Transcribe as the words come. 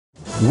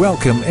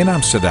Welcome in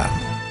Amsterdam.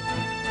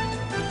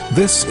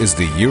 This is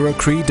the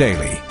Eurocree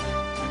Daily.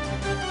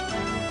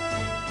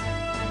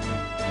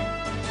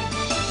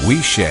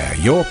 We share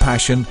your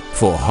passion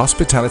for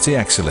hospitality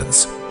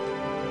excellence.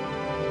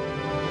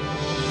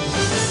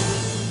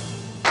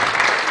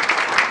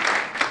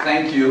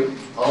 Thank you.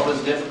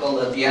 Always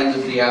difficult at the end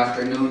of the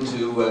afternoon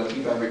to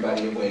keep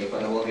everybody awake,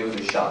 but I will give it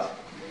a shot.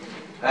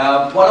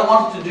 What I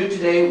wanted to do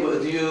today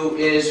with you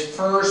is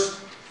first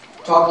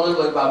talk a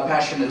little bit about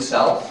passion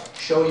itself,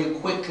 show you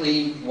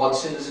quickly what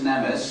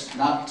citizenM is,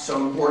 not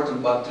so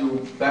important, but to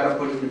better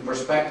put it in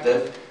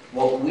perspective,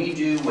 what we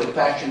do with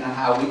passion and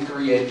how we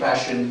create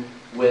passion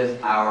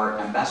with our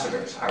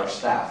ambassadors, our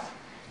staff.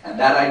 And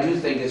that I do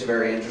think is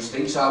very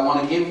interesting, so I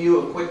want to give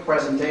you a quick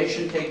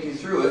presentation, take you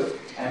through it,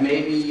 and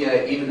maybe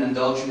even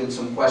indulge you in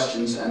some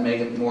questions and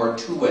make it more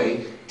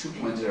two-way,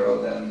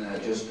 2.0, than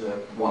just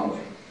one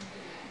way.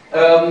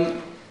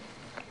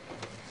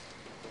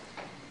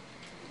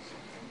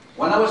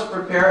 When I was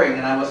preparing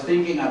and I was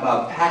thinking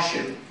about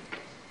passion,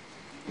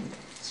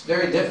 it's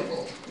very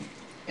difficult.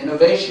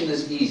 Innovation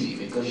is easy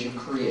because you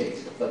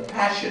create, but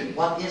passion,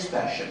 what is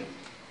passion?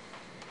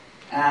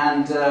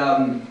 And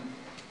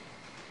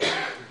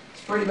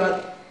it's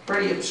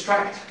pretty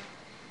abstract,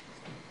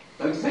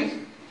 don't you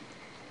think?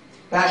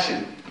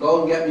 Passion.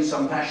 Go and get me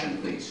some passion,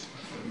 please.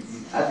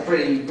 That's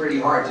pretty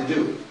hard to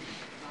do.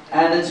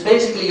 And it's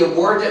basically a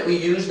word that we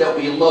use that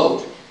we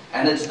load.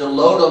 And it's the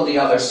load on the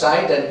other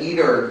side that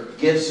either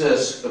gives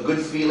us a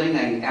good feeling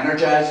and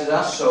energizes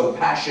us, so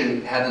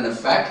passion had an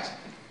effect,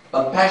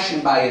 but passion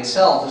by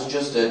itself is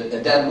just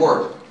a dead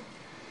word.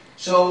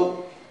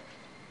 So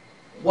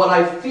what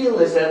I feel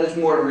is that it's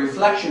more the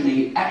reflection,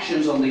 the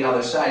actions on the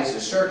other side, the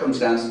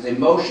circumstances, the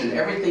emotion,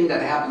 everything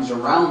that happens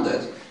around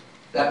it,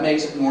 that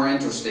makes it more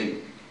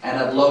interesting, and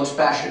it loads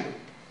passion.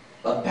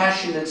 But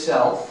passion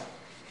itself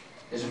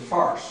is a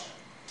farce.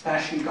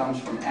 Passion comes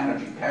from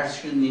energy.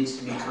 Passion needs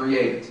to be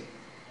created.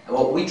 And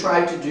what we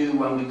tried to do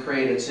when we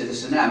created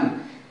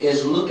citizenM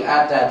is look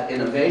at that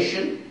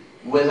innovation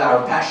with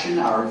our passion,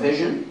 our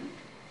vision,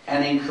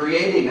 and in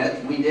creating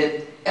it, we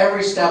did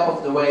every step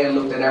of the way and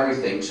looked at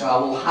everything. So I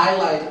will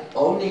highlight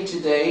only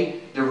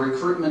today the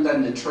recruitment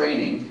and the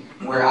training,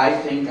 where I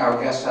think our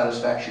guest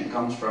satisfaction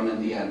comes from in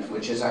the end,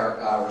 which is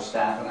our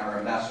staff and our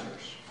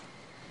ambassadors.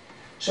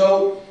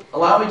 So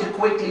allow me to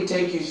quickly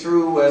take you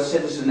through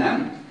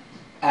citizenM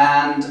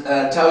and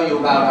tell you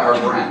about our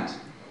brand.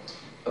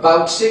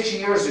 About 6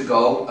 years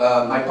ago,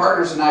 my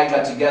partners and I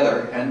got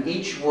together, and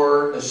each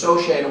were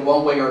associated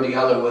one way or the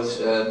other with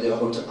the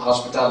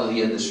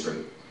hospitality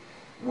industry.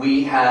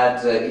 We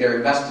had either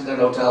invested in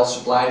hotels,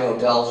 supplied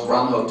hotels,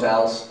 run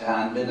hotels,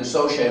 and been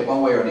associated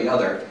one way or the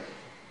other.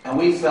 And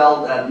we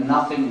felt that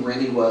nothing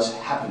really was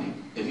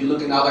happening. If you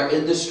look in other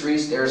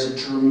industries, there's a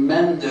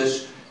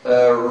tremendous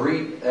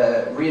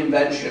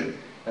reinvention.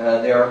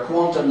 There are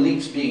quantum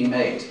leaps being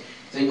made.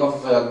 Think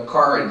of the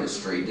car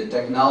industry, the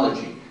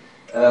technology.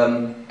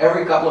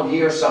 Every couple of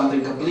years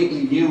something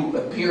completely new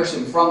appears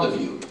in front of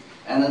you.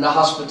 And in the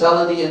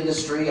hospitality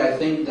industry, I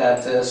think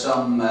that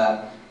some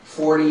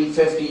 40,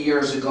 50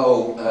 years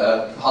ago,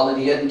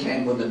 Holiday Inn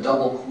came with a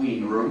double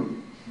queen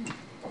room.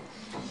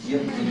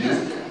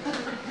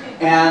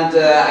 And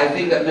I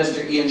think that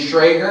Mr. Ian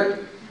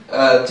Schrager,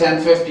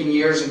 10, 15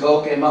 years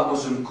ago, came up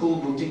with some cool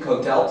boutique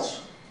hotels.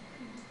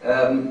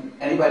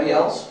 Anybody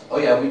else? Oh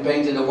yeah, we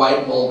painted a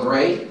white wall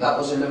gray. That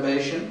was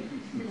innovation.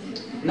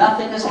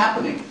 Nothing is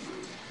happening.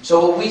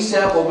 So what we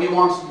said, what we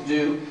wanted to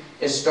do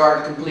is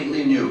start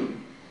completely new.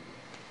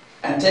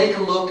 And take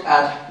a look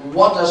at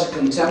what does a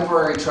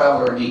contemporary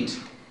traveler need.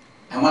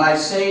 And when I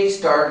say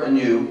start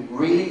anew,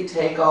 really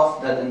take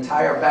off that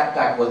entire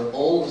backpack with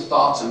all the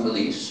thoughts and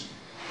beliefs.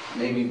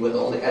 Maybe with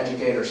all the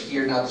educators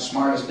here, not the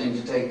smartest thing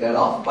to take that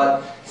off.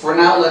 But for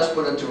now, let's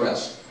put it to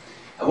rest.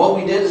 And what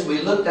we did is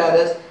we looked at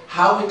it,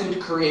 how we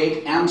could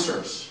create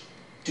answers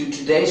to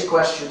today's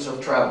questions of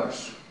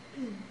travelers.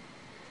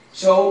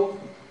 So,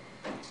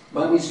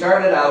 when we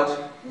started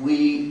out,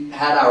 we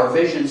had our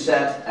vision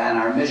set and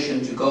our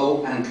mission to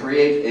go and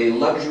create a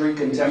luxury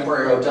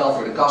contemporary hotel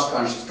for the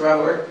cost-conscious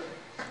traveler.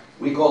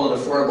 We call it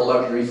affordable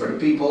luxury for the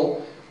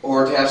people,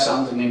 or to have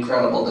something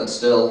incredible that's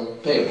still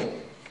payable.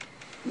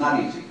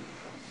 Not easy.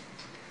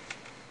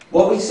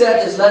 What we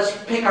said is let's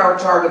pick our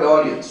target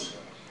audience.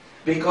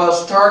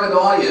 Because target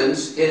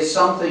audience is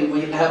something,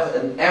 we have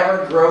an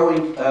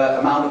ever-growing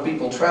amount of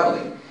people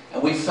traveling.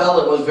 And we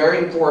felt it was very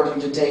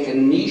important to take a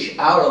niche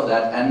out of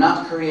that and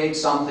not create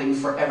something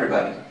for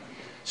everybody.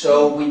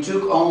 So we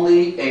took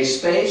only a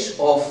space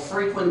of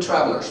frequent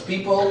travelers,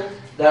 people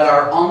that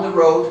are on the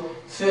road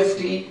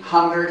 50,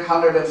 100,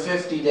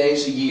 150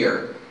 days a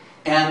year.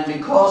 And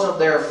because of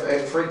their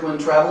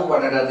frequent travel,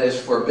 whether that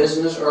is for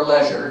business or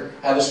leisure,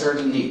 have a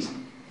certain need.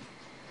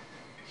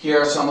 Here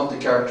are some of the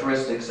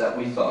characteristics that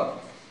we thought.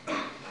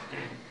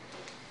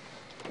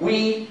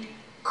 We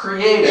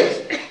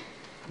created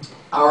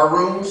our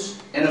rooms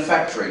in a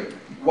factory.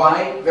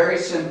 Why? Very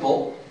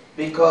simple.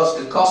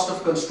 Because the cost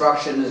of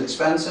construction is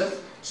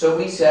expensive. So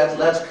we said,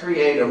 let's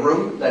create a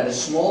room that is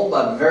small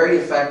but very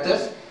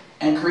effective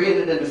and create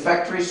it in the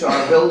factory so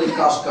our building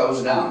cost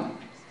goes down.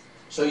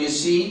 So you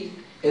see,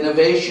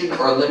 innovation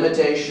or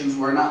limitations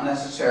were not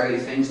necessarily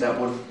things that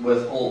would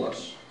withhold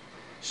us.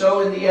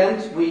 So in the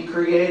end, we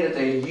created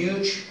a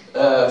huge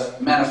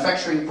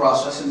manufacturing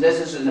process, and this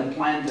is in a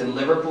plant in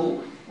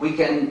Liverpool. We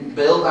can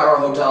build our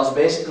hotels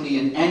basically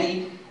in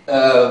any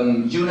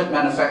unit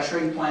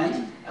manufacturing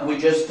plant, and we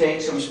just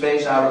take some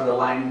space out of the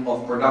line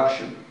of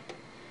production.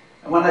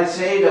 And when I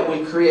say that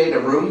we create a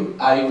room,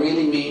 I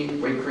really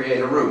mean we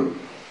create a room.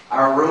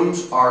 Our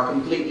rooms are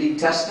completely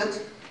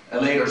tested,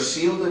 and later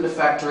sealed in the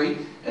factory,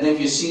 and if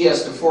you see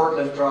as the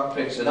forklift truck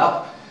picks it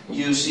up,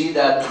 you see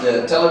that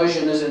the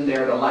television is in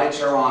there, the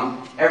lights are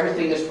on,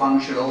 everything is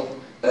functional,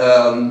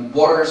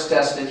 water is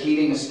tested,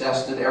 heating is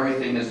tested,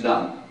 everything is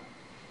done.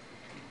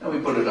 And we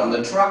put it on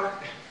the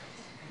truck,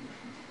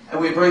 and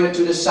we bring it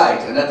to the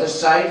site. And at the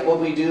site, what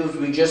we do is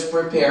we just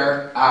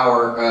prepare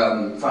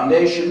our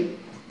foundation,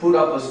 put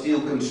up a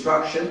steel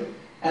construction,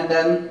 and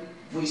then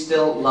we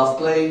still love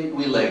playing,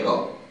 we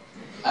Lego.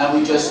 And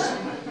we just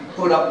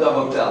put up the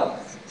hotel.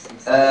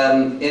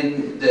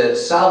 In the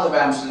south of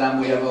Amsterdam,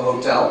 we have a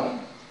hotel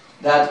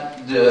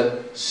that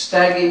the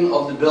stacking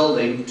of the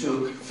building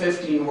took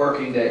 15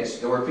 working days.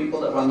 There were people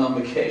that went on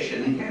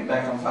vacation and came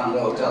back and found a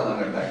hotel in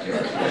their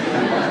backyard.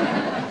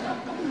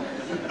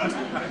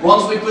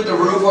 Once we put the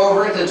roof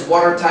over it, it's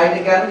watertight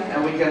again,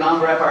 and we can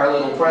unwrap our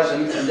little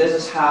present. And this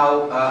is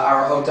how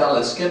our hotel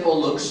at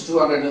Schiphol looks,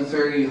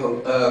 230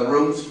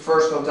 rooms,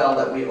 first hotel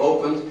that we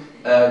opened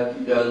a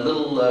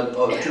little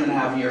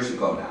 2.5 years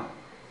ago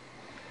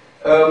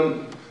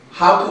now.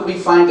 How could we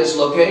find this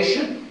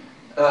location?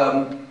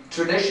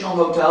 Traditional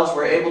hotels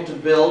were able to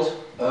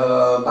build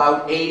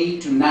about 80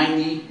 to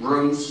 90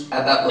 rooms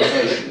at that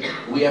location.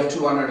 We have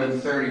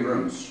 230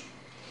 rooms.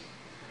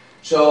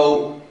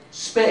 So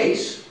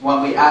space,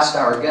 when we asked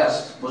our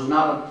guests, was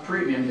not a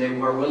premium they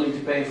were willing to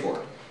pay for.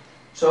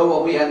 So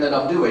what we ended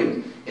up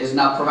doing is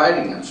not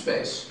providing them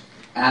space.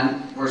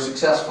 And we're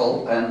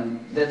successful and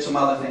did some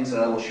other things that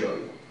I will show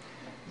you.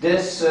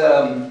 This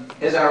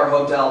is our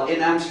hotel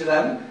in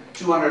Amsterdam,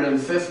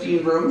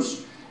 215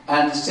 rooms.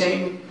 And the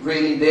same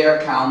really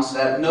there counts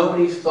that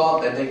nobody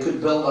thought that they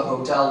could build a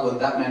hotel with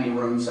that many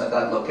rooms at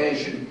that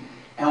location.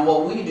 And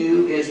what we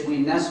do is we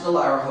nestle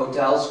our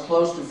hotels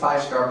close to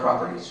 5-star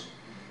properties.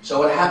 So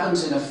what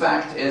happens in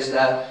effect is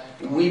that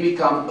we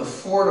become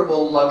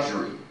affordable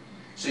luxury.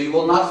 So you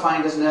will not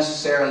find us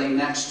necessarily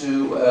next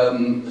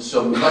to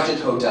some budget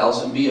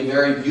hotels and be a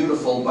very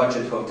beautiful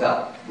budget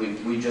hotel.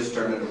 We just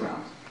turn it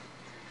around.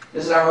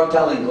 This is our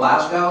hotel in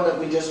Glasgow that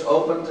we just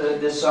opened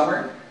this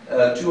summer,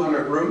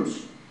 200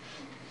 rooms.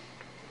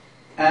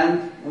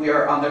 And we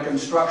are under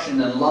construction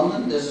in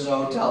London. This is a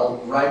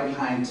hotel right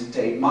behind the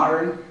Tate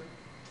Modern.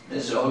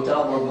 This is a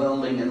hotel we're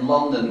building in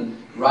London,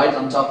 right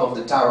on top of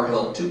the Tower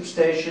Hill Tube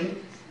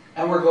Station.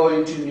 And we're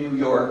going to New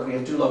York. We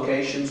have 2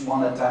 locations,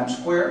 one at Times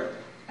Square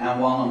and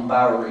one on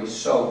Bowery,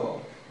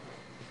 Soho.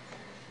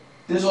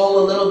 This is all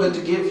a little bit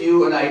to give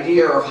you an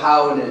idea of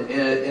how an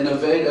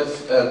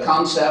innovative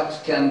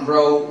concept can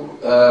grow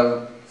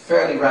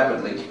fairly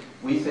rapidly.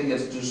 We think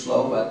it's too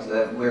slow,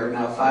 but we're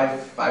now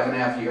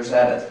 5.5 years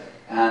at it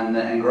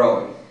and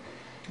growing.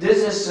 This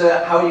is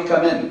how you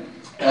come in.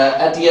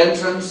 At the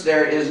entrance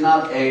there is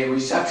not a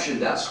reception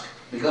desk,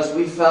 because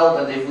we felt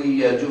that if we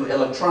do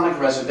electronic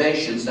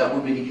reservations, that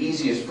would be the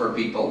easiest for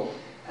people,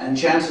 and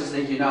chances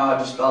that you know how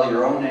to spell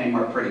your own name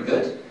are pretty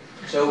good.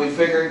 So we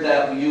figured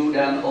that you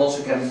then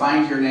also can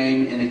find your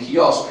name in a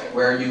kiosk,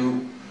 where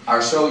you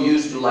are so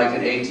used to like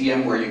an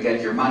ATM where you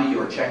get your money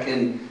or check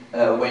in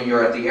when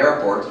you're at the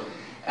airport.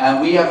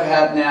 And we have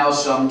had now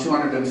some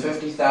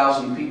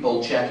 250,000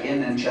 people check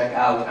in and check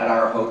out at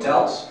our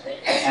hotels.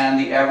 And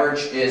the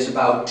average is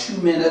about 2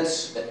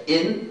 minutes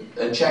in,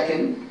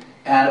 check-in,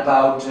 and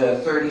about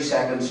 30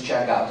 seconds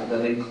check-out.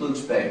 That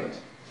includes payment.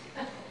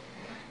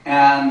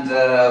 And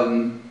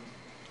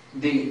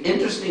the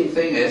interesting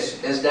thing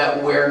is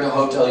that where the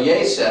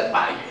hotelier said,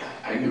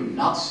 are you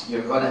nuts?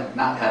 You're going to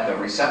not have a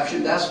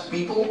reception desk,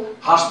 people?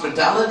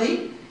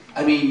 Hospitality?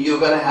 I mean, you're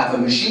going to have a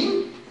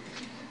machine?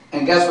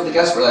 And guess what the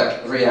guest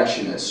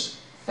reaction is?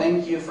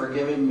 Thank you for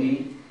giving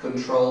me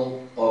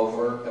control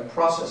over a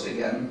process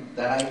again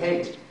that I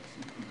hate.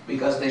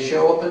 Because they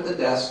show up at the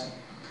desk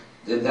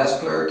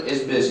clerk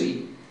is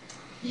busy,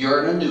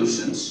 you're a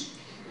nuisance,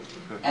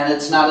 and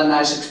it's not a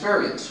nice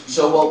experience.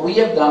 So what we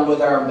have done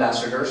with our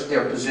ambassadors,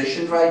 they're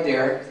positioned right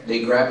there,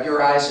 they grab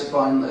your eyes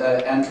upon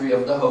entry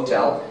of the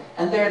hotel,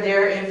 and they're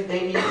there if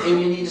you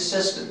need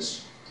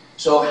assistance.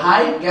 So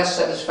high guest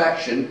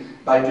satisfaction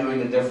by doing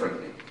it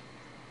differently.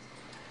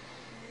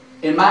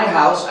 In my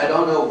house, I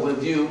don't know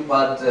with you,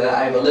 but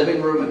I have a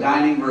living room, a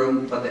dining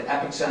room, but the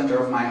epicenter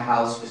of my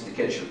house is the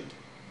kitchen.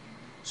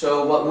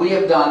 So what we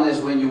have done is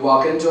when you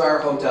walk into our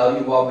hotel,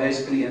 you walk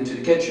basically into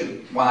the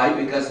kitchen. Why?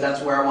 Because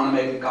that's where I want to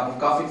make a cup of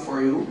coffee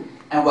for you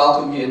and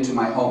welcome you into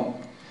my home.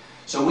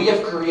 So we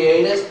have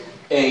created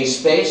a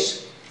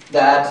space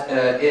that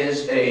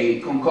is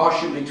a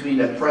concoction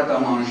between a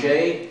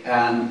pret-a-manger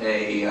and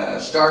a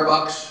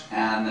Starbucks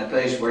and a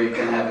place where you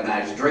can have a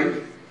nice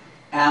drink.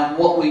 And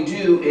what we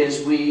do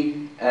is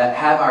we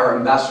have our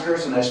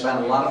ambassadors, and I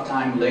spend a lot of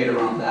time later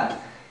on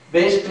that,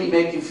 basically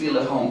make you feel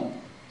at home,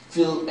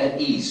 feel at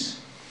ease.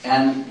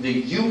 And the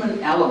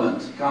human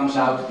element comes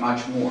out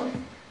much more.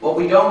 What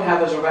we don't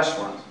have is a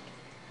restaurant.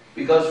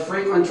 Because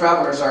frequent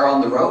travelers are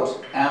on the road,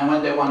 and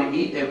when they want to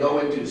eat, they go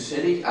into the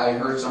city. I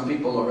heard some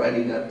people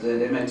already that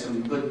they made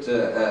some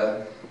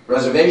good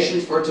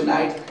reservations for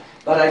tonight.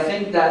 But I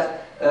think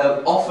that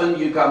often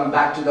you come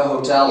back to the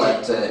hotel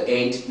at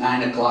 8,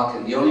 9 o'clock,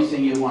 and the only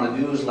thing you want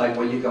to do is, like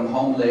when you come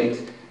home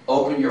late,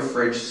 open your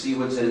fridge, see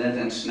what's in it,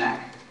 and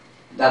snack.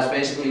 That's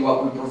basically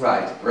what we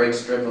provide. A great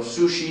strip of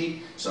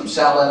sushi, some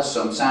salads,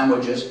 some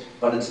sandwiches,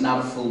 but it's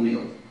not a full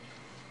meal.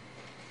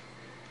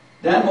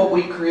 Then what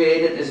we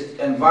created is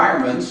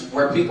environments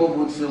where people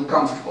would feel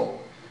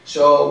comfortable.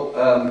 So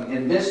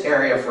in this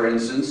area, for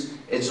instance,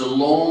 it's a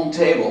long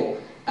table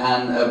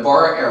and a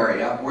bar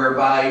area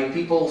whereby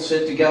people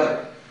sit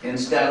together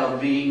instead of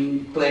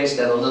being placed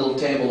at a little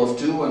table of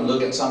two and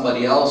look at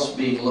somebody else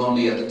being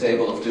lonely at the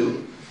table of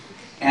two.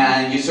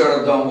 And you sort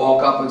of don't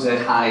walk up and say,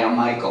 "Hi, I'm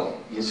Michael."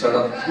 You sort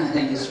of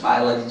you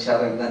smile at each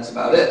other, and that's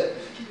about it.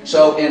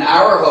 So in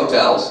our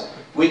hotels,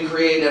 we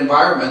create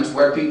environments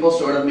where people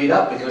sort of meet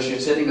up because you're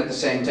sitting at the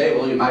same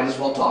table, you might as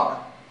well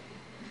talk.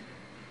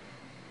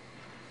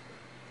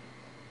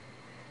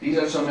 These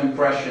are some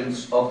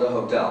impressions of the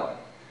hotel.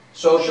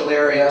 Social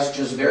areas,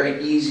 just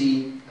very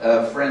easy,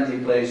 friendly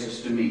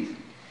places to meet.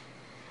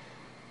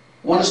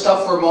 I want to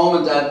stop for a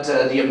moment at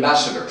the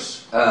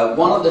ambassadors.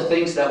 One of the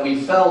things that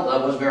we felt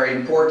that was very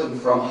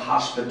important from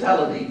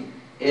hospitality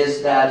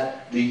is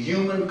that the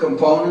human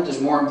component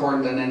is more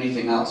important than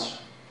anything else.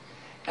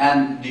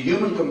 And the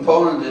human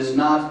component is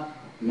not,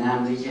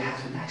 "Man, did you have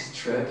a nice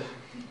trip?"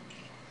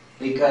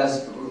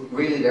 Because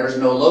really there's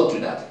no load to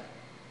that.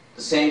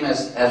 The same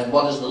as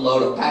what is the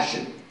load of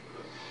passion.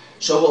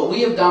 So what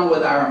we have done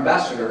with our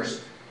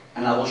ambassadors,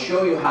 and I will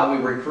show you how we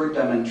recruit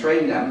them and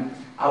train them,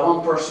 I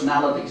want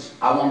personalities,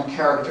 I want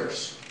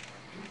characters.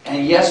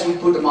 And yes, we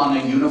put them on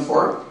a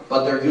uniform,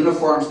 but they're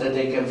uniforms that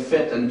they can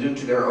fit and do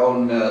to their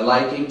own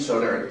liking. So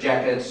they're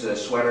jackets,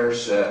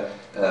 sweaters,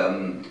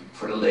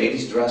 for the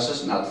ladies'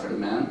 dresses, not for the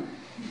men.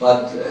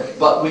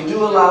 But we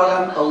do allow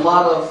them a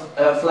lot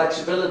of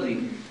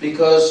flexibility,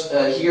 because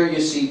here you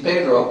see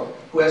Pedro,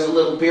 who has a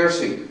little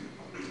piercing.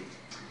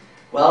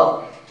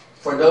 Well,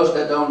 for those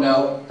that don't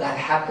know, that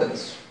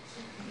happens.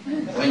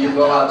 When you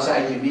go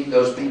outside, you meet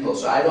those people.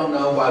 So I don't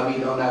know why we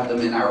don't have them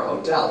in our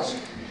hotels.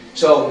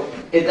 So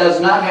it does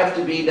not have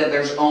to be that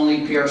there's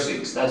only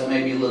piercings. That's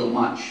maybe a little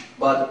much.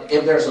 But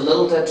if there's a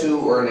little tattoo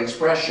or an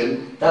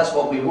expression, that's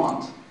what we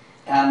want.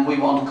 And we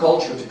want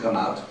culture to come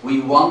out. We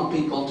want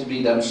people to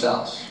be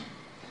themselves.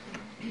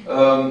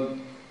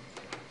 Then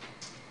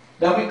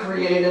we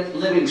created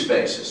living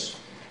spaces.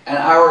 And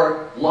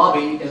our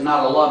lobby is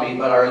not a lobby,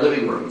 but our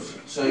living rooms.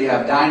 So you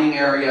have dining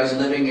areas,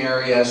 living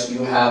areas,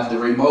 you have the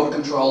remote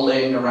control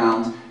laying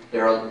around.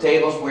 There are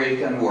tables where you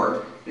can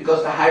work.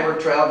 Because the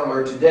hybrid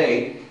traveler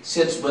today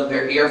sits with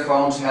their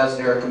earphones, has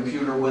their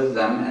computer with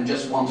them, and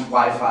just wants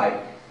Wi-Fi,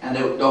 and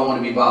they don't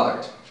want to be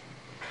bothered.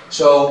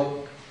 So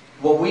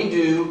what we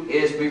do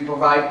is we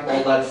provide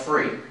all that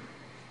free.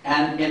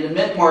 And in the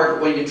mid-market,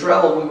 when you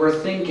travel, we were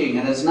thinking,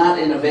 and it's not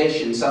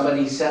innovation,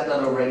 somebody said that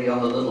already on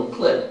the little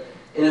clip.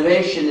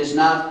 Innovation is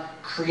not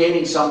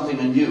creating something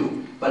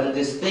anew, but it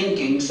is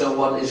thinking so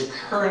what is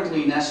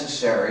currently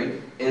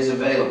necessary is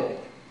available.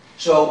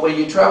 So when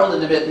you travel in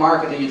the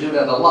mid-market, and you do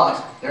that a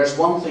lot, there's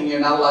one thing you're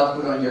not allowed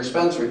to put on your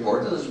expense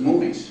report, that is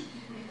movies.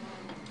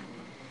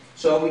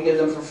 So we give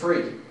them for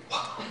free.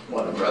 Wow,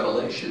 what a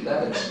revelation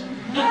that is.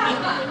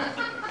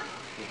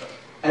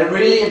 And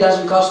really, it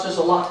doesn't cost us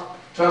a lot,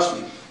 trust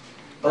me.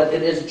 But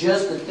it is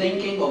just the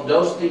thinking of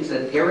those things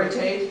that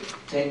irritate,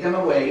 take them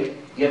away,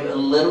 give a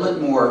little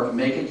bit more,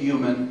 make it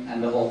human,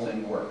 and the whole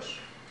thing works.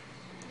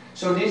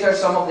 So these are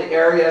some of the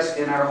areas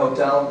in our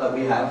hotel that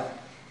we have.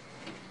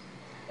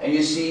 And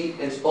you see,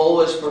 it's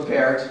always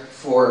prepared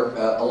for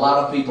a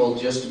lot of people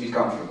just to be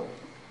comfortable.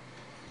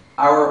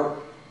 Our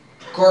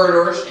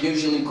corridors,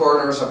 usually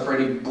corridors are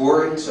pretty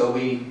boring, so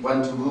we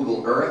went to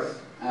Google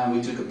Earth and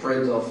we took a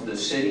print of the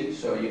city,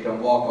 so you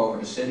can walk over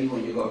the city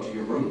when you go to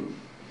your room.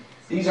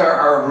 These are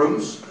our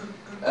rooms.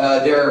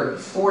 They're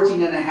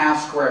 14.5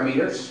 square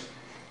meters,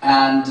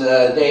 and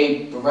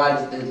they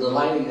provide, the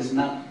lighting is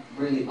not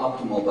really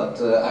optimal,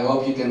 but I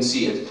hope you can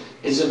see it.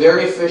 It's a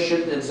very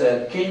efficient, it's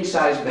a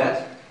king-size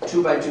bed,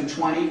 2 by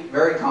 220,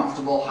 very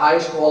comfortable,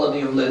 highest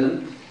quality of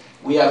linen.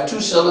 We have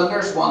 2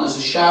 cylinders, one is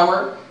a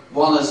shower,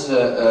 one is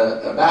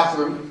a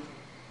bathroom,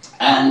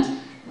 and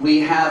we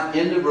have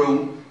in the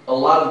room a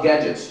lot of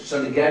gadgets.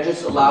 So the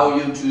gadgets allow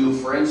you to,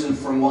 for instance,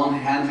 from one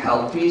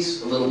handheld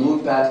piece, a little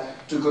mood pad,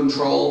 to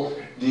control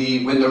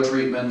the window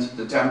treatment,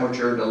 the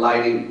temperature, the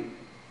lighting,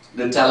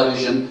 the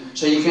television.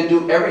 So you can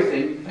do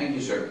everything. Thank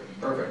you, sir.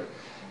 Perfect.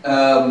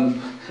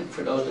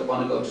 For those that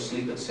want to go to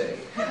sleep, it's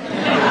safe.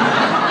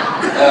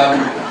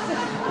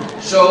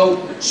 So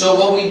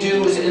what we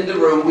do is in the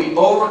room, we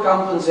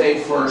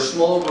overcompensate for a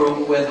small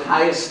room with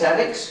high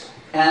aesthetics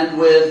and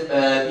with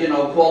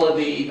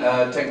quality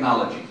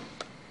technology.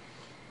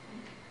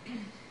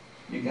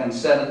 You can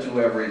set it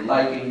to every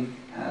liking.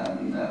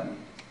 And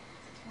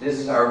this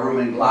is our room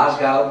in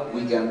Glasgow.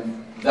 We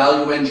can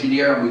value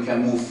engineer and we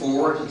can move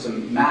forward. It's a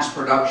mass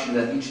production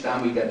that each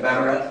time we get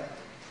better at.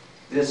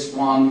 This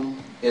one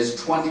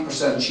is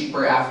 20%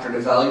 cheaper after the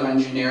value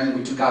engineering.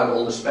 We took out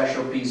all the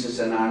special pieces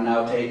and are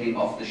now taking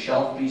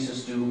off-the-shelf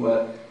pieces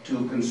to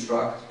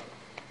construct.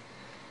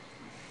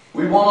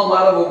 We won a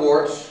lot of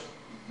awards,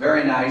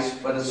 very nice,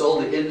 but it's all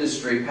the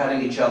industry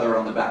patting each other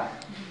on the back.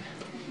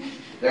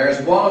 There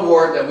is one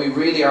award that we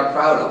really are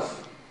proud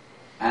of,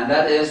 and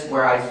that is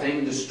where I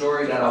think the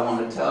story that I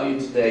want to tell you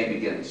today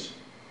begins.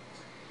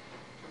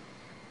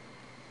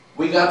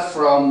 We got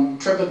from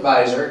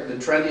TripAdvisor the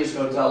trendiest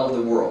hotel of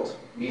the world.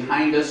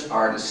 Behind us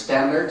are the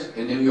Standard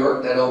in New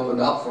York that opened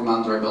up from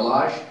André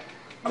Bellage.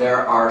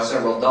 There are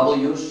several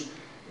W's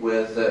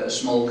with a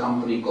small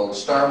company called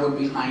Starwood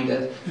behind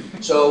it.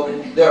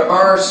 So there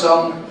are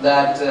some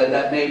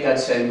that made that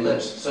same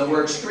list. So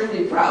we're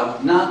extremely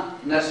proud,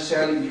 not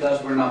necessarily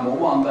because we're number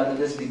one, but it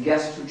is the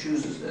guest who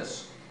chooses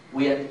this.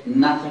 We had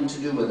nothing to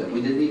do with it.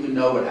 We didn't even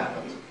know what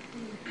happened.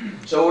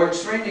 So we're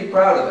extremely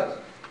proud of it.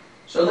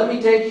 So let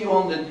me take you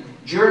on the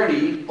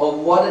journey of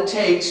what it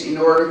takes in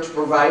order to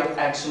provide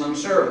excellent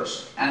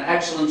service. And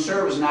excellent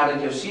service, now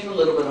that you've seen a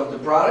little bit of the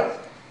product,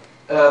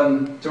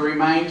 to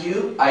remind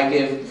you, I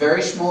give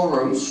very small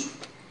rooms.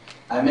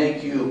 I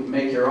make you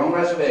make your own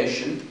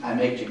reservation. I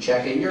make you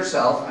check in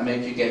yourself. I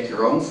make you get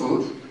your own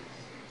food.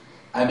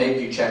 I make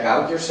you check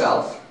out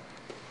yourself.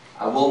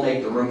 I will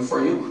make the room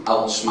for you. I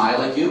will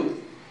smile at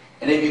you.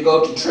 And if you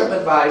go to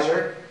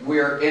TripAdvisor,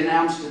 we're in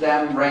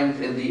Amsterdam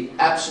ranked in the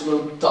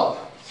absolute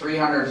top.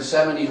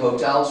 370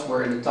 hotels.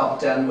 We're in the top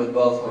 10 with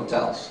both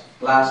hotels.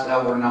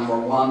 Glasgow, we're number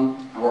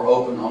one, and we're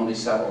open only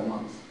several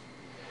months.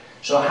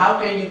 So how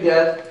can you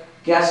get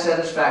guest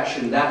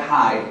satisfaction that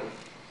high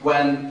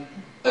when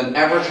an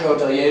average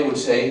hotelier would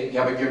say,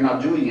 yeah, but you're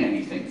not doing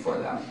anything for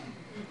them?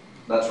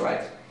 That's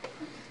right.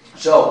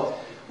 So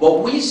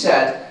what we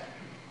said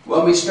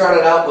when we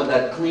started out with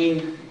that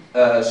clean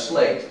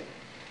slate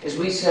is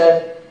we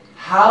said,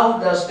 how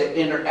does the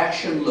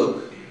interaction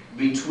look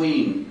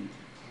between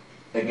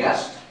the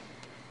guest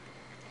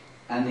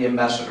and the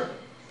ambassador?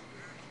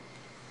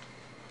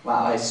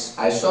 Well, I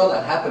saw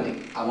that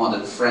happening. I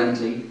wanted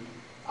friendly,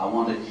 I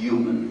wanted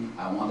human,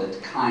 I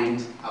wanted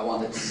kind, I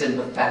wanted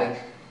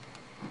sympathetic,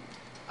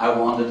 I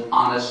wanted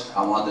honest,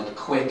 I wanted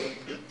quick,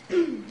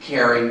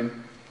 caring.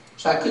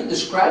 So I couldn't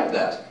describe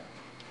that.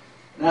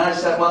 And then I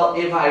said, well,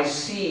 if I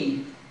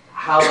see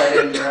how that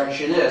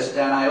interaction is,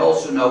 then I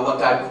also know what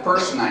type of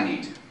person I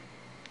need.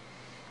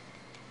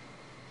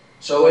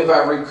 So if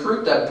I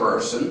recruit that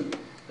person,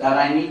 then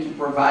I need to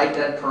provide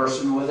that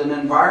person with an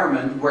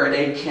environment where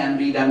they can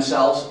be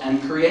themselves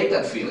and create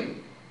that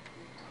feeling.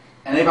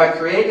 And if I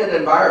create that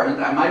environment,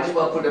 I might as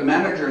well put a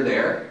manager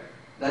there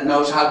that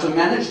knows how to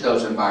manage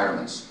those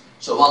environments.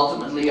 So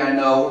ultimately I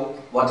know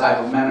what type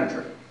of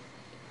manager.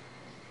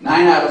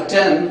 9 out of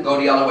 10 go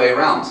the other way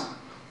around.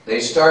 They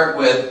start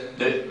with,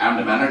 I'm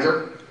the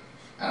manager,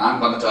 and I'm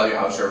going to tell you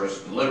how service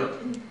is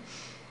delivered.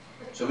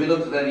 So we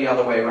looked at it the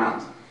other way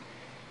around.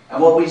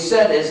 And what we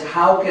said is,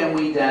 how can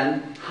we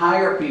then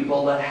hire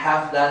people that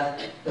have that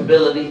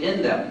ability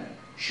in them?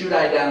 Should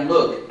I then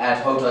look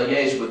at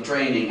hoteliers with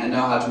training and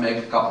know how to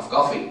make a cup of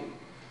coffee?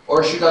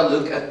 Or should I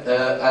look at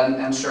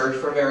and search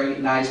for very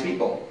nice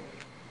people?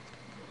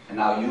 And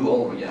now you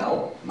all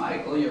yell,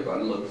 Michael, you're going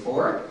to look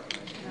for?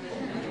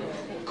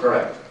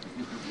 Correct.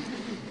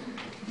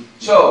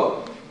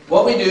 So,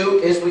 what we do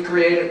is we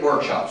created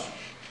workshops.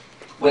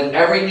 With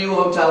every new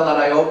hotel that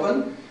I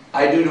open,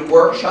 I do the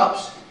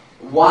workshops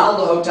while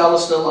the hotel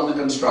is still under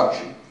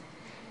construction.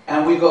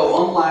 And we go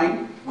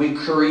online, we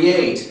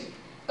create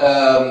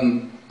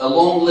a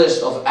long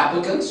list of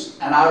applicants,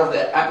 and out of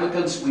the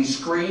applicants we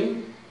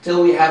screen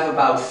till we have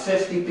about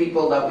 50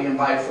 people that we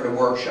invite for the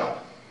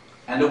workshop.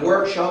 And the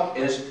workshop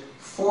is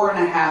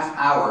 4.5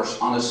 hours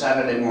on a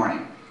Saturday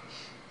morning.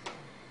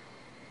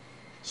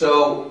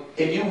 So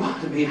if you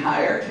want to be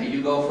hired and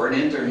you go for an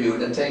interview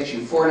that takes you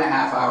 4.5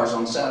 hours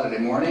on Saturday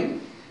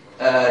morning,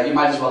 you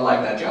might as well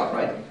like that job,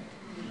 right?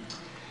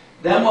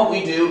 Then what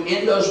we do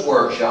in those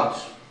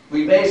workshops,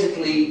 we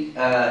basically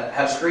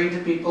have screened the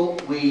people,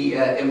 we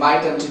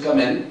invite them to come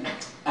in,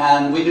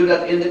 and we do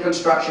that in the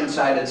construction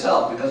site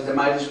itself, because they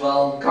might as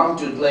well come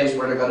to a place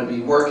where they're going to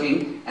be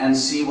working and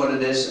see what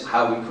it is,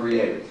 how we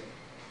create it.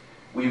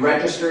 We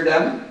register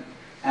them,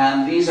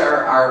 and these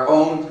are our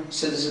own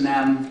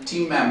citizenM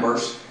team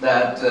members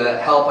that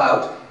help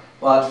out.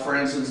 But for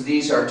instance,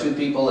 these are 2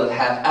 people that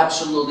have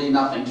absolutely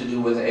nothing to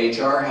do with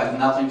HR, have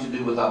nothing to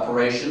do with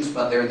operations,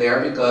 but they're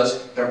there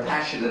because they're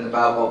passionate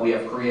about what we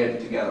have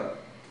created together.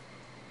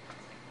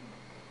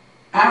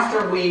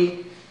 After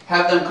we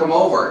have them come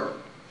over,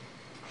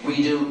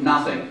 we do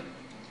nothing.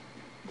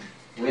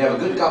 We have a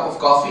good cup of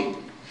coffee,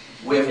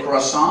 we have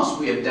croissants,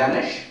 we have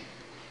Danish,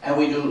 and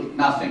we do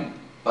nothing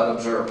but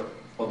observe.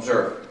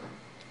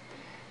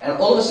 And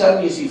all of a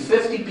sudden you see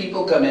 50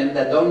 people come in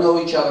that don't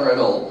know each other at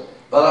all,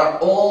 but are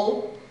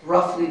all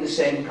roughly the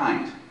same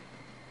kind.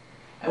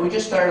 And we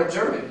just start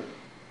observing.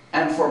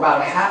 And for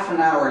about half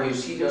an hour, you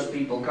see those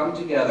people come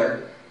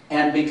together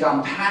and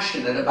become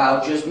passionate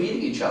about just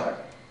meeting each other.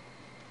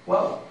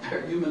 Well,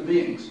 they're human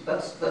beings.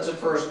 That's a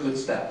first good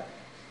step.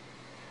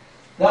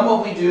 Then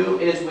what we do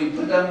is we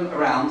put them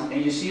around,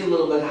 and you see a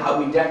little bit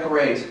how we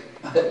decorate,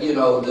 you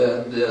know,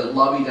 the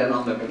lobby then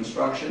under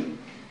construction,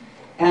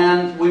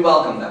 and we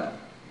welcome them.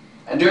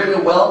 And during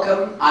the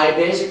welcome, I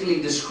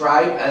basically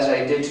describe, as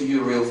I did to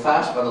you real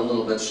fast, but a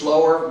little bit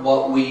slower,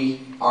 what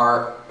we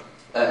are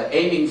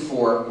aiming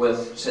for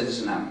with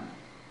citizenM.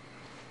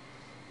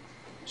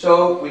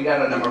 So we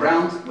gather them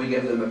around, we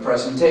give them a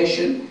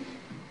presentation,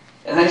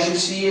 and as you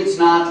see, it's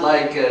not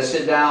like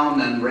sit down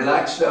and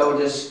relax, though.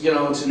 This, you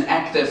know, it's an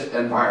active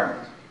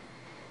environment.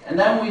 And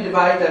then we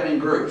divide them in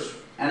groups.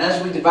 And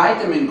as we divide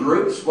them in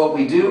groups, what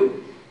we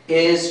do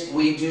is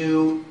we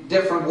do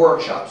different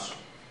workshops.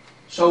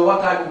 So what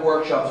type of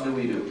workshops do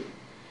we do?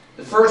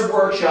 The first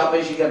workshop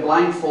is you get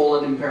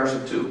blindfolded in pairs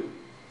of 2.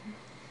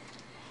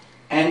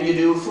 And you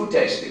do food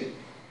tasting.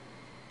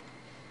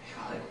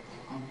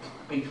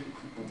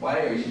 Why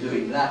are you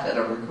doing that at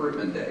a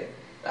recruitment day?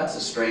 That's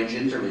a strange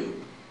interview.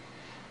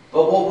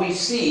 But what we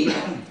see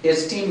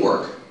is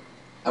teamwork.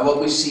 And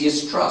what we see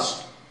is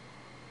trust.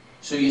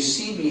 So you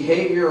see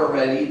behavior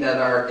already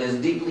that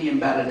is deeply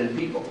embedded in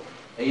people.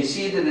 And you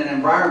see it in an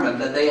environment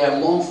that they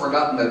have long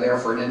forgotten they're there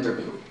for an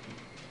interview.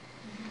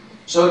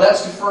 So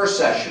that's the first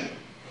session.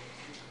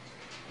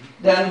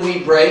 Then we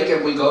break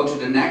and we go to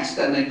the next,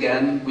 and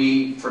again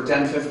we, for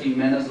 10-15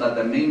 minutes, let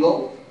them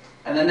mingle.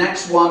 And the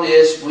next one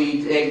is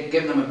we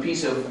give them a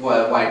piece of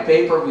white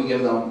paper, we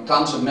give them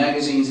tons of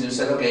magazines, and we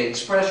said, okay,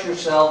 express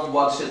yourself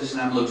what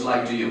citizenM looks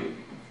like to you.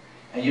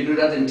 And you do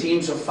that in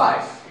teams of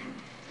 5.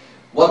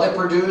 What they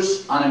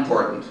produce,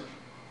 unimportant.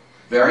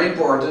 Very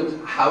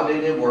important, how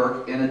did it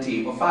work in a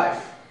team of 5?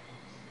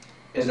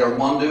 Is there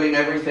one doing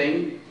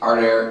everything?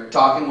 Are they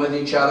talking with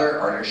each other?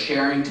 Are they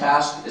sharing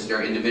tasks? Is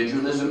there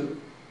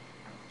individualism?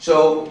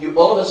 So you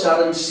all of a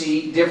sudden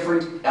see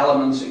different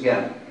elements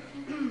again.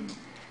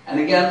 And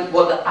again,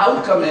 what the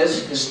outcome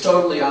is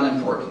totally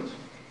unimportant.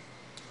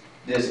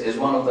 This is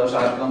one of those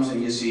outcomes,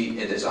 and you see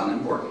it is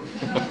unimportant.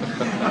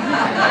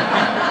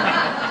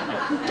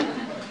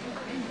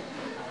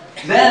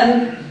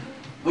 Then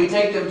we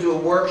take them to a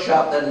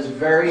workshop that is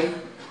very,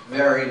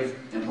 very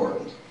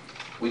important.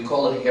 We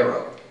call it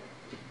Hero.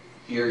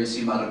 Here you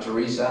see Mother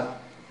Teresa,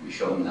 we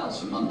show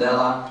Nelson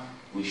Mandela,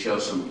 we show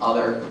some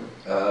other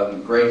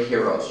great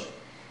heroes.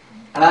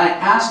 And I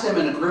asked them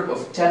in a group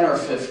of 10 or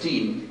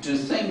 15 to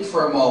think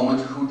for a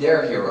moment who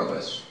their hero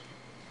is.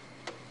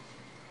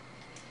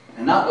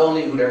 And not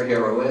only who their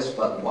hero is,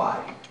 but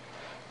why.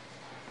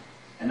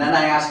 And then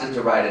I asked them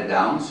to write it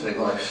down, so they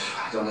go like,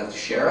 I don't have to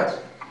share it.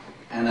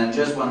 And then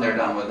just when they're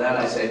done with that,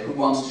 I say, who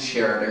wants to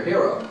share their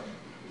hero?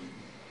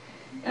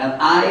 And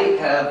I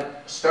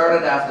have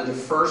started after the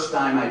first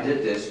time I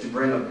did this to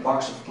bring a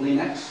box of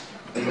Kleenex,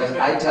 because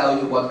I tell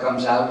you what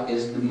comes out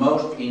is the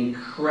most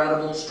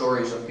incredible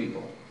stories of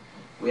people.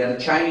 We had a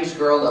Chinese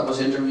girl that was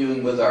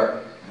interviewing with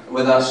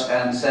us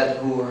and said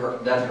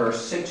that her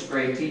 6th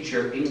grade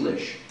teacher,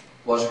 English,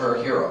 was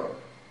her hero.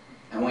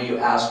 And when you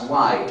ask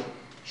why,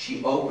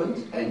 she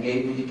opened and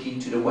gave me the key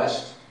to the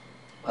West.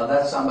 Well,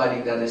 that's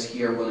somebody that is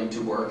here willing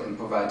to work and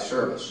provide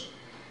service.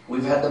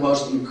 We've had the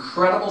most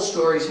incredible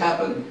stories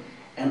happen,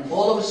 and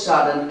all of a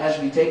sudden, as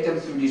we take them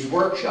through these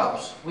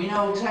workshops, we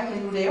know exactly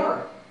who they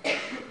are.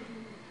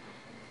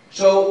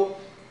 So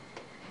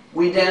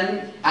we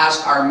then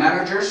ask our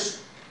managers,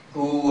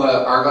 who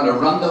are going to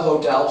run the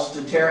hotels,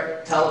 to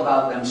tell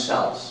about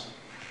themselves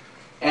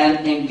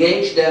and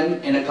engage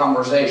them in a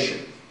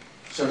conversation.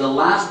 So the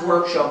last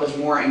workshop is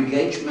more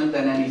engagement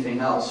than anything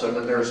else, so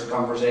that there's a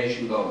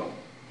conversation going.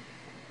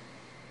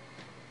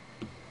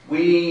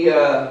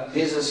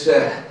 This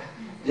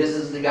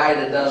is the guy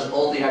that does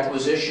all the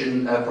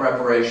acquisition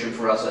preparation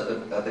for us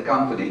at the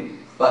company,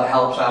 but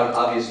helps out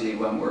obviously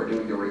when we're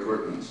doing the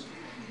recruitments.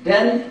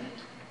 Then,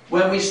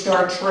 when we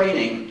start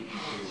training,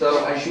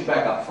 so I should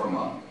back up for a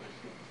moment.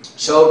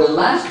 So the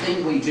last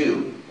thing we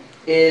do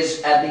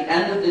is, at the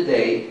end of the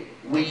day,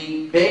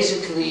 we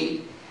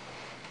basically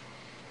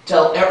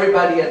tell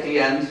everybody at the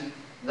end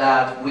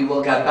that we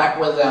will get back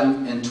with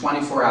them in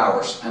 24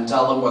 hours and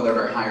tell them whether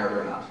they're hired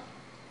or not.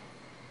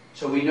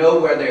 So we know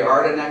where they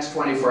are the next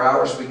 24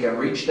 hours, we can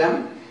reach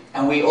them,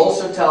 and we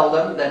also tell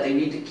them that they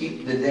need to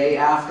keep the day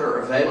after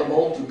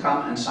available to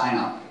come and sign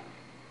up.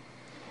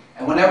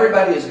 And when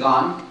everybody is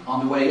gone,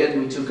 on the way in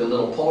we took a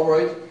little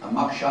Polaroid, a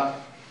mugshot,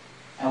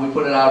 and we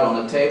put it out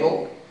on the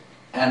table,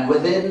 and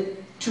within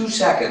 2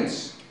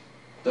 seconds,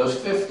 those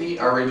 50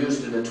 are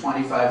reduced to the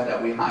 25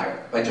 that we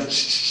hire, by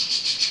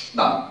just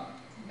done.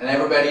 And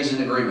everybody's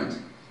in agreement,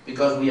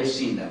 because we have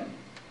seen them.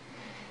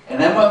 And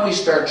then when we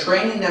start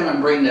training them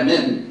and bring them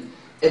in,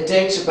 it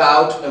takes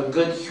about a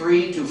good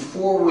 3 to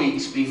 4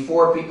 weeks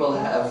before people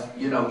have,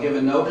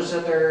 given notice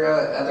at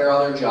their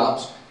other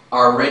jobs,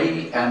 are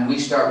ready, and we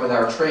start with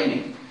our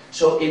training.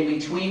 So in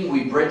between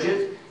we bridge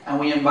it, and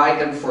we invite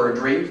them for a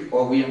drink,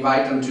 or we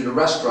invite them to the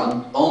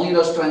restaurant, only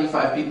those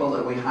 25 people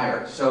that we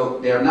hired. So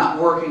they're not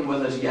working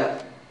with us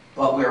yet,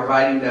 but we're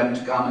inviting them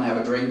to come and have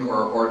a drink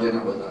or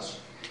dinner with us.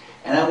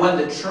 And then when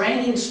the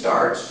training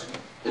starts,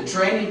 the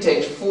training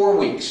takes 4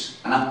 weeks.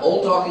 And I'm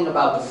all talking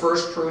about the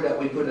first crew that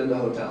we put in the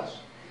hotels.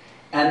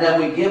 And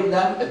then we give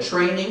them a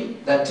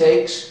training that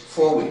takes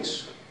 4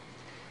 weeks.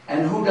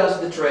 And who does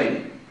the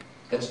training?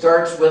 It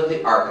starts with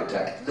the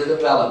architect, the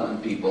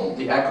development people,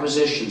 the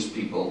acquisitions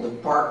people, the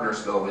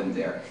partners go in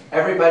there.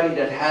 Everybody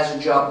that has a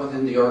job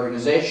within the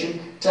organization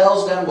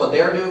tells them what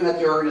they're doing at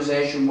the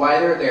organization, why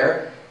they're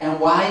there, and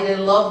why they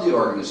love the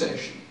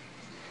organization.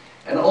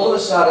 And all of a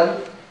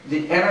sudden,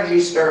 the energy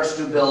starts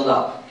to build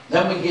up.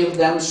 Then we give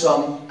them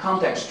some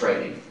context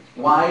training.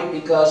 Why?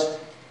 Because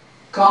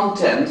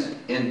content,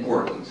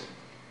 important.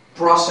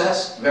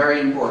 Process, very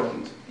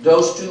important.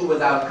 Those two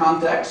without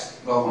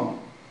context, go home.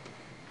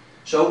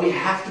 So we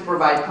have to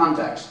provide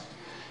context.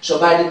 So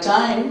by the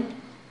time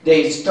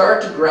they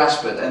start to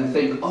grasp it and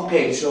think,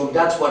 okay, so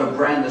that's what a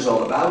brand is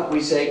all about,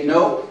 we say,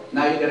 no,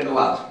 now you got to go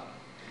out.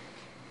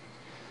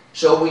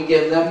 So we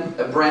give them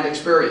a brand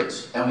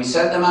experience, and we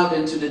send them out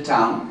into the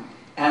town,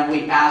 and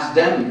we ask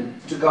them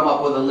to come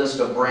up with a list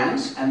of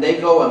brands, and they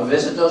go and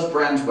visit those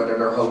brands, whether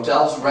they're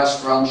hotels,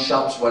 restaurants,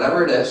 shops,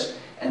 whatever it is,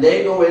 and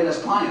they go in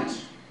as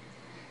clients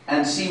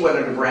and see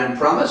whether the brand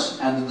promise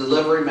and the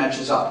delivery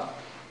matches up.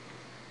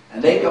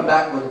 And they come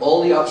back with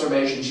all the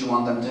observations you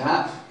want them to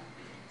have.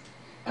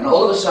 And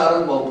all of a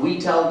sudden, what we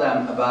tell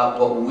them about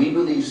what we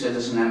believe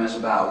citizenM is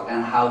about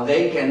and how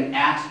they can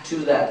add to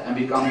that and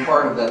become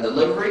part of that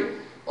delivery,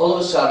 all of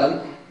a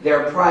sudden,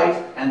 their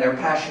pride and their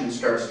passion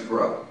starts to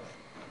grow.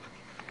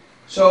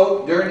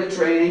 So, during the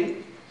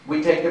training,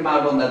 we take them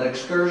out on that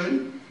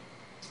excursion,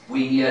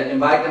 we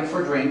invite them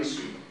for drinks,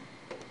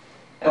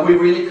 and we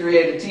really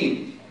create a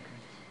team.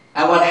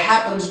 And what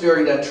happens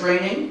during that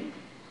training,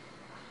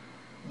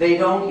 they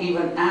don't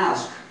even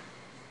ask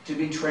to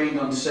be trained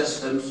on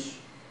systems,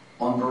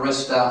 on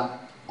barista,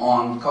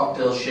 on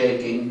cocktail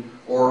shaking,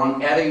 or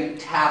on any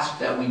task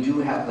that we do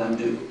have them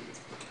do.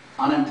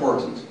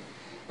 Unimportant.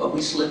 But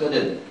we slip it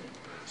in.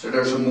 So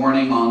there's a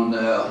morning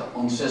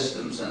on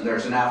systems, and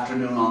there's an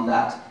afternoon on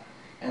that.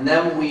 And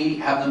then we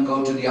have them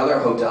go to the other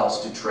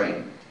hotels to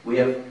train. We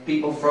have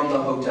people from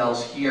the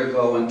hotels here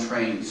go and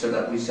train so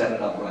that we set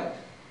it up right.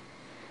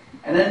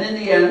 And then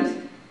in the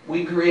end,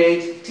 we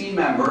create team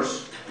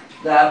members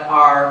that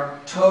are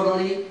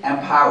totally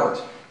empowered.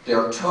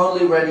 They're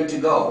totally ready to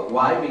go.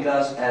 Why?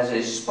 Because as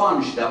a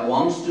sponge that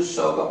wants to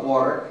soak up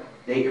water,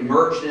 they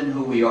emerged in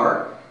who we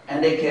are,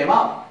 and they came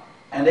up.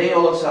 And they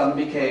all of a sudden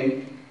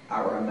became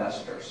our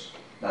ambassadors.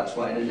 That's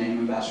why the name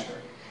ambassador.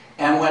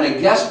 And when a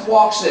guest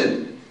walks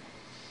in,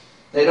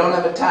 they don't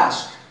have a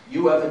task.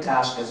 You have a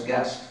task as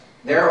guest.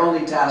 Their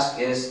only task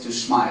is to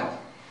smile.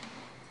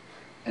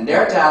 And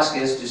their task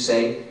is to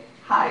say,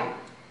 hi.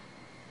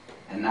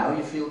 And now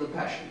you feel the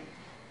passion.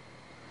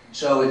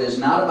 So it is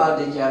not about,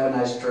 did you have a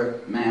nice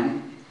trip,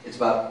 ma'am? It's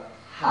about,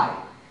 hi.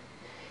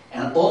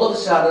 And all of a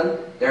sudden,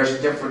 there's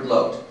a different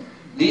load.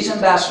 These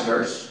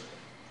ambassadors,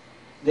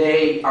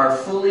 they are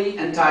fully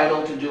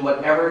entitled to do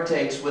whatever it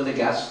takes with a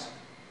guest.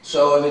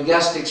 So if a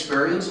guest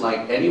experience,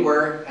 like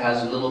anywhere,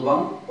 has a little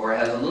bump or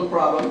has a little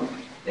problem,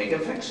 they can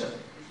fix it.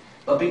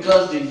 But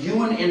because the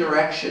human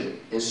interaction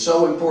is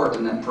so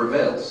important and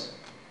prevails,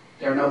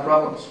 there are no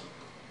problems.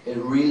 It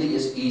really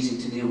is easy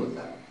to deal with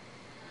that.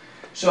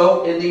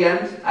 So in the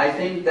end, I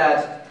think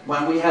that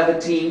when we have a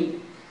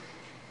team,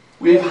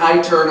 we have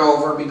high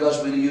turnover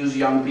because we use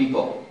young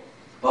people.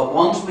 But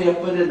once we have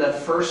put in that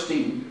first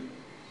team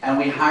and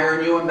we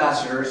hire new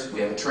ambassadors,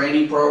 we have a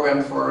training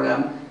program for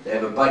them, they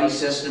have a buddy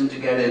system to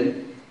get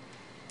in.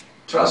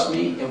 Trust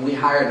me, if we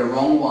hire the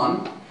wrong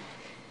one,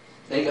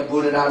 they can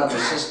put it out of the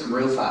system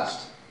real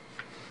fast.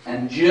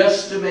 And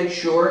just to make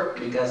sure,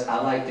 because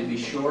I like to be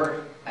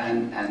sure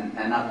and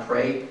not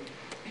pray,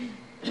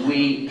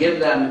 we give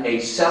them a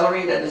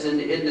salary that is in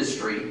the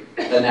industry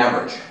than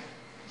average.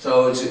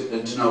 So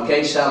it's an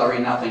okay salary,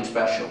 nothing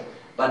special.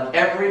 But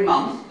every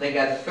month they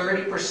get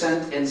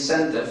 30%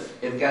 incentive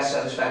if guest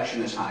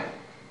satisfaction is high.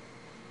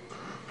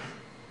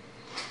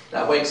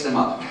 That wakes them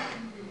up.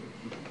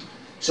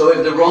 So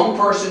if the wrong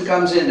person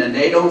comes in and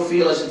they don't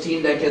feel as a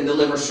team they can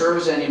deliver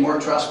service anymore,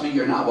 trust me,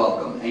 you're not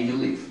welcome, and you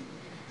leave.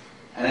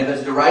 And if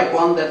it's the right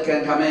one that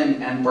can come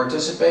in and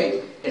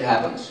participate, it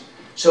happens.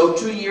 So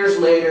 2 years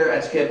later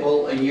at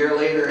Schiphol, a year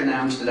later in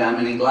Amsterdam,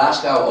 and in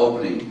Glasgow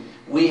opening,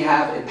 we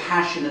have a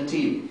passionate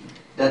team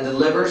that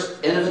delivers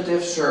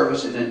innovative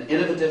service in an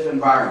innovative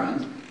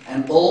environment.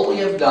 And all we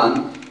have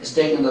done is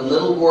taken the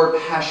little word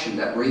passion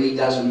that really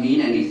doesn't mean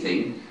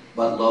anything,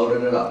 but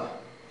loaded it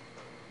up.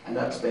 And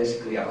that's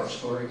basically our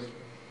story.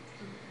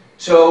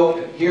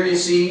 So here you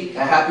see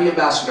a happy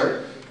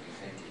ambassador.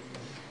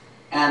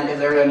 And if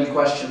there are any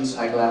questions,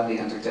 I gladly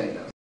entertain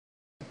them.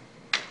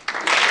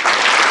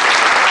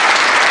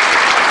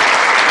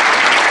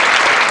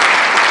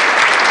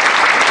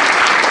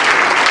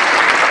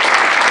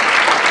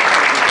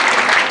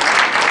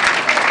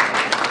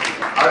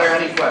 Are there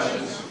any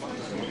questions?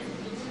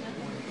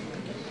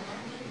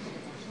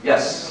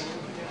 Yes.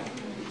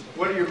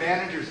 What do your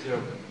managers do?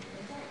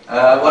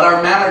 What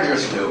our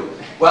managers do?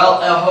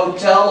 Well, a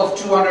hotel of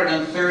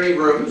 230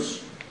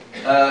 rooms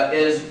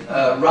is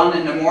run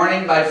in the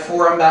morning by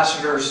 4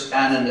 ambassadors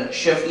and a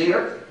shift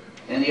leader,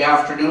 in the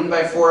afternoon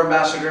by 4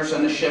 ambassadors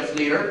and a shift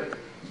leader,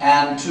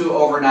 and 2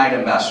 overnight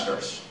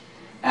ambassadors.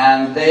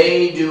 And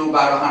they do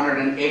about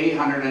 180,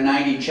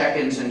 190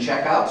 check-ins and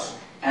check-outs,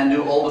 and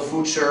do all the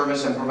food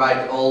service and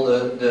provide all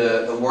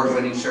the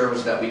award-winning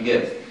service that we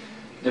give.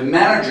 The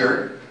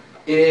manager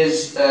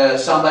is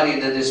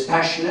somebody that is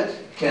passionate,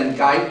 can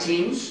guide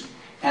teams,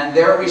 and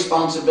their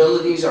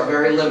responsibilities are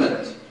very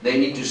limited. They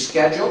need to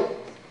schedule,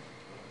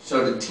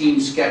 so the team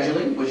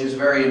scheduling, which is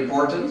very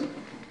important.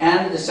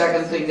 And the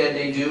second thing that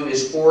they do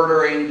is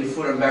ordering the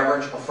food and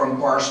beverage from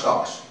par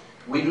stocks.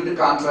 We do the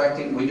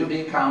contracting, we do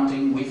the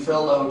accounting, we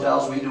fill the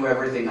hotels, we do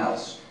everything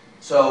else.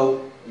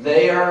 So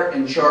they are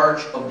in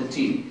charge of the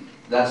team.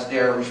 That's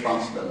their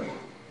responsibility.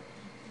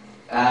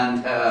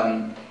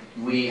 And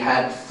we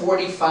had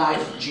 45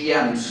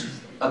 GMs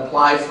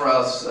apply for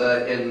us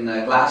in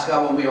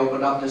Glasgow when we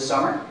opened up this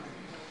summer.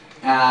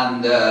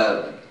 And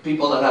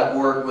people that had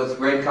worked with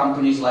great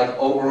companies like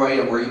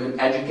Oberoi and were even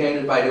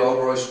educated by the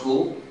Oberoi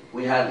School.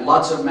 We had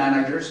lots of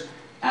managers,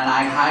 and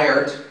I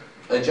hired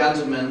a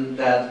gentleman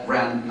that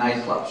ran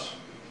nightclubs.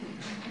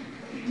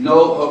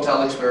 No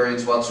hotel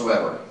experience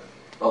whatsoever.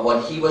 But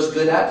what he was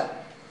good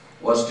at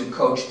was to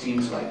coach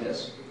teams like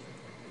this.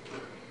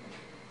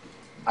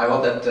 I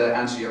hope that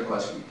answers your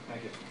question.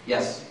 Thank you.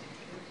 Yes?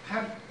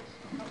 How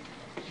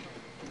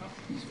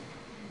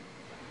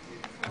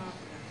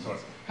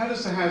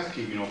does the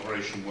housekeeping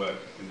operation work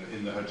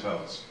in the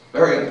hotels?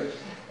 Very good.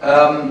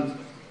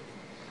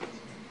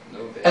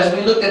 As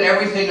we looked at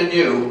everything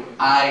anew,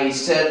 I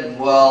said,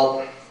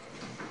 well,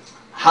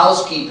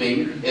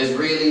 housekeeping is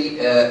really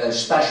a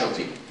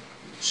specialty.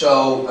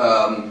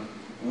 So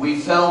we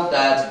felt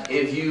that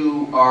if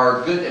you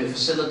are good in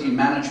facility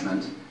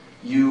management,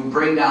 you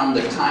bring down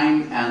the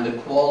time and the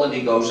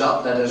quality goes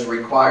up that is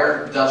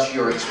required, thus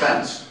your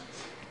expense.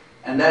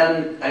 And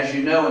then, as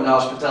you know, in the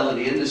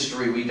hospitality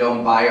industry, we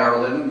don't buy our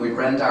linen, we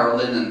rent our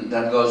linen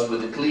that goes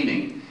with the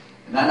cleaning.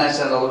 And then I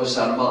said all of a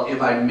sudden, well,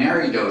 if I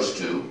marry those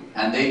two,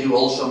 and they do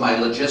also my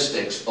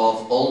logistics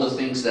of all the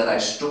things that I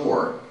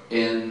store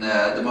in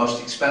the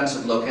most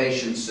expensive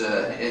locations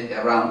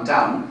around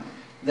town,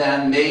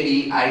 then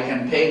maybe I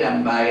can pay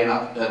them by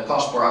a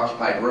cost per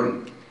occupied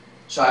room.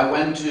 So I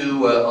went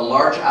to a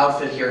large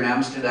outfit here in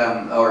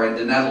Amsterdam, or in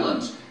the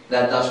Netherlands,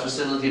 that does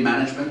facility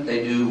management.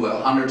 They do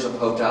hundreds of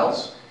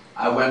hotels.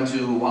 I went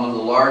to one of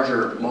the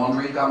larger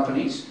laundry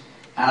companies,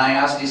 and I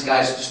asked these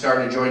guys to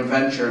start a joint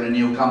venture in a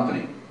new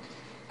company.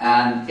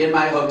 And in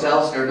my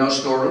hotels, there are no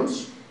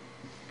storerooms.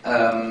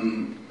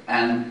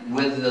 And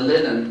with the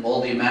linen,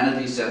 all the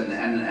amenities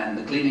and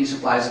the cleaning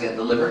supplies get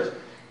delivered.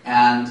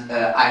 And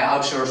I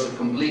outsourced it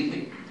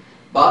completely.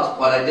 But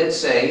what I did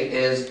say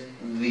is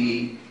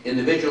the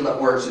individual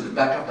that works at the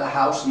back of the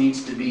house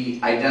needs to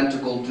be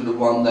identical to the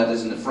one that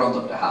is in the front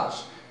of the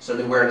house. So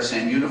they wear the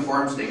same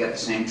uniforms, they get the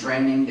same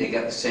training, they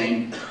get the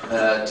same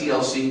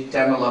TLC,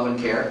 tender love and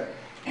care.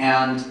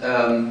 And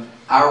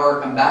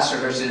our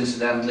ambassadors,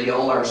 incidentally,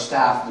 all our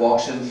staff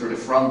walks in through the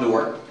front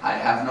door. I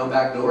have no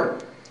back door.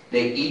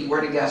 They eat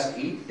where the guests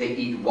eat, they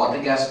eat what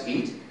the guests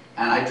eat,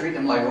 and I treat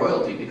them like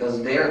royalty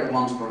because they're the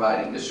ones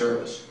providing the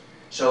service.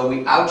 So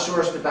we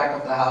outsource the back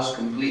of the house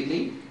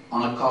completely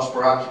on a cost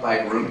per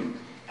occupied room.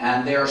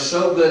 And they are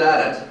so good at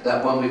it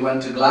that when we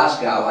went to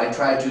Glasgow, I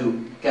tried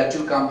to get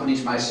 2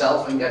 companies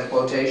myself and get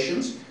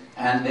quotations,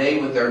 and they,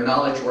 with their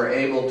knowledge, were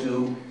able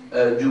to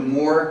do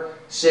more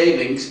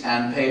savings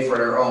and pay for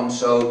their own.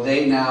 So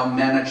they now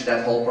manage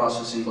that whole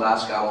process in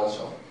Glasgow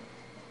also.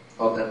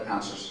 Hope that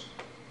answers.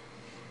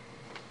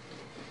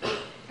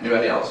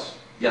 Anybody else?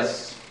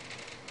 Yes.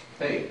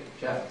 Hey,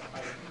 Jeff.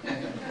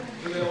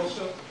 Do they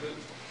also,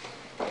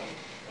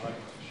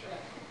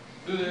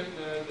 do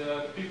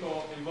the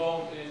people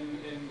involved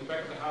in the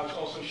back of the house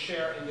also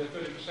share in the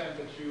 30%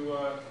 that you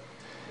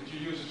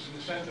use as an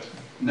incentive?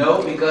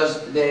 No,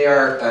 because they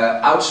are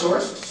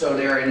outsourced, so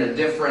they're in a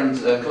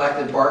different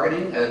collective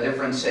bargaining, a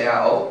different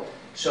CAO.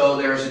 So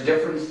there's a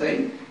different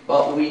thing,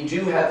 but we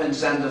do have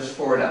incentives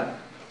for them.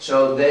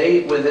 So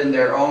they, within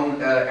their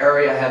own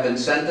area, have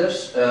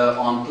incentives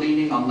on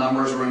cleaning, on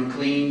numbers room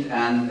cleaned,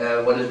 and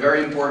what is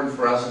very important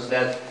for us is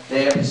that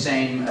they have the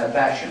same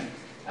passion.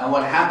 And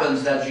what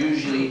happens, that's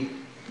usually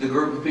the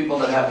group of people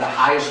that have the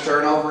highest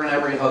turnover in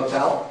every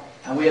hotel,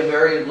 and we have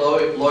very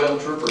loyal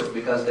troopers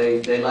because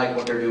they like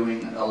what they're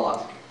doing a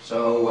lot.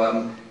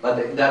 So,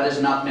 but that is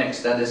not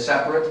mixed, that is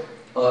separate,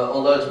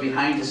 although it's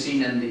behind the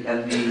scene and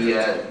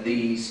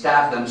the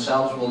staff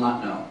themselves will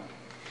not know.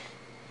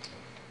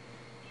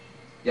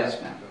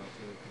 Yes, ma'am.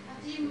 How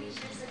do you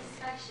measure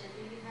satisfaction?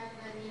 Do you have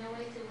a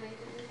way to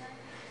do that?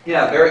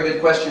 Yeah, very good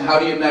question. How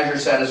do you measure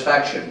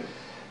satisfaction?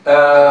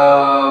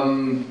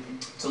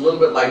 It's a little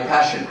bit like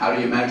passion. How do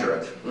you measure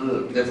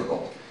it?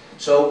 Difficult.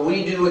 So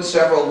we do it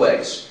several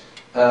ways.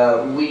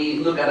 We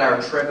look at our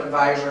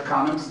TripAdvisor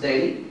comments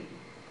daily.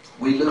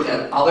 We look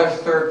at other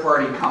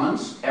third-party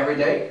comments every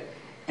day.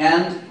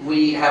 And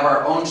we have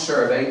our own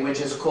survey,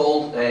 which is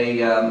called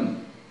a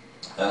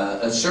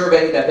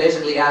survey that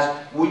basically asks,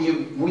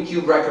 would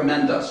you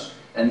recommend us?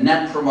 A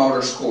net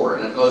promoter score,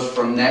 and it goes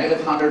from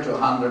 -100 to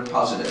 100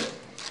 positive.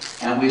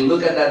 And we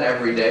look at that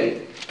every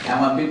day,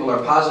 and when people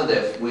are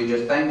positive, we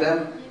just thank them.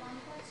 Only one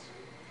question?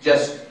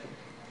 Just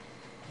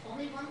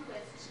Only one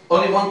question.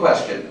 only one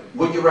question,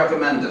 would you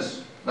recommend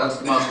us? That's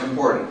the most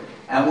important.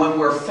 And when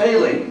we're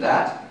failing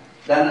that,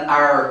 then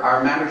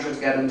our managers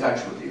get in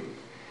touch with you.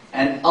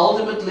 And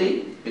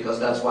ultimately, because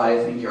that's why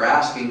I think you're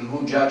asking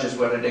who judges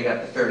whether they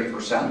get the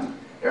 30%,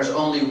 there's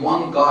only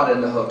one God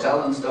in the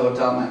hotel, and it's the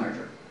hotel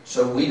manager.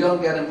 So we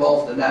don't get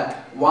involved in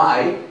that.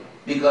 Why?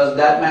 Because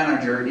that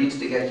manager needs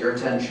to get your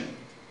attention.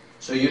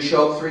 So you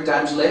show up 3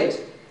 times late,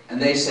 and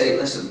they say,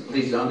 listen,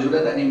 please don't do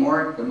that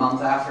anymore. The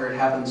month after it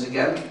happens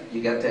again,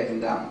 you get taken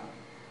down.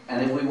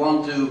 And if we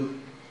want to,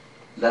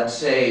 let's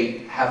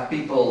say, have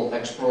people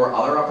explore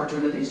other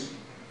opportunities,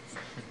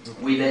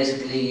 we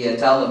basically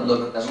tell them,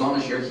 look, as long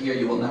as you're here,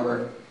 you will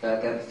never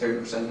get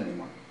 30%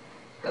 anymore.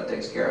 That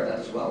takes care of that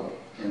as well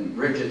in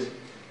rigid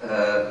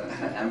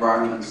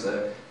environments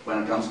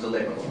when it comes to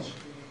labor laws.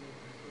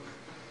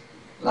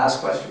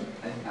 Last question.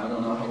 I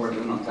don't know how we're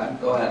doing on time.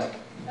 Go ahead.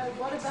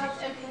 What about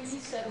employee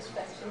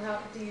satisfaction? How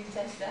do you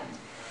test that?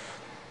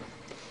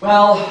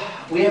 Well,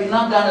 we have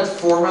not done it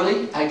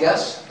formally, I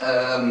guess.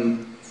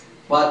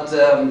 But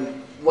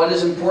what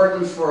is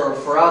important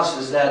for us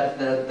is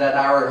that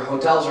our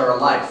hotels are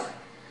alive.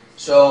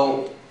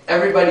 So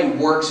everybody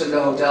works in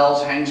the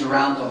hotels, hangs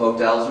around the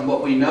hotels, and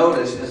what we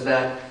notice is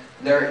that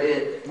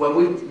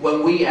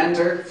when we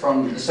enter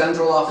from the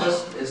central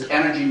office, it's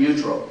energy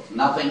neutral.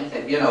 Nothing,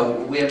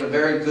 we have a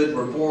very good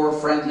rapport,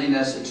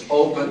 friendliness, it's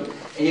open,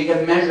 and you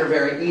can measure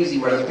very easy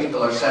whether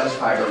people are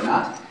satisfied or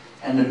not.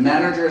 And the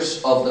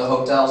managers of the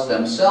hotels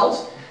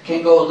themselves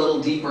can go a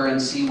little deeper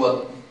and see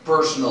what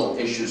personal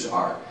issues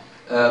are.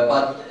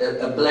 But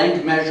a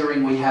blank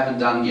measuring we haven't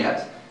done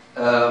yet,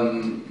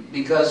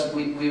 because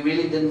we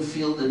really didn't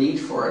feel the need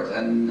for it,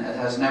 and it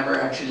has never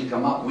actually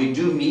come up. We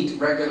do meet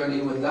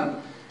regularly with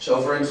them. So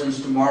for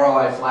instance, tomorrow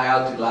I fly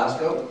out to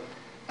Glasgow,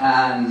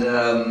 and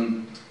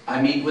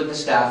I meet with the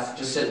staff,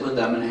 just sit with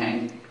them and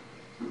hang.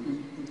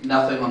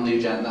 Nothing on the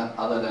agenda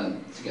other than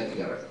to get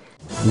together.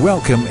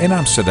 Welcome in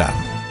Amsterdam.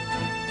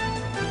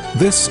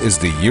 This is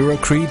the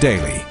Eurocree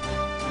Daily.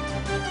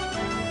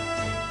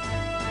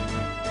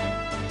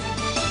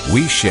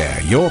 We share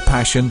your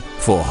passion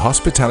for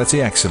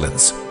hospitality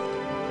excellence.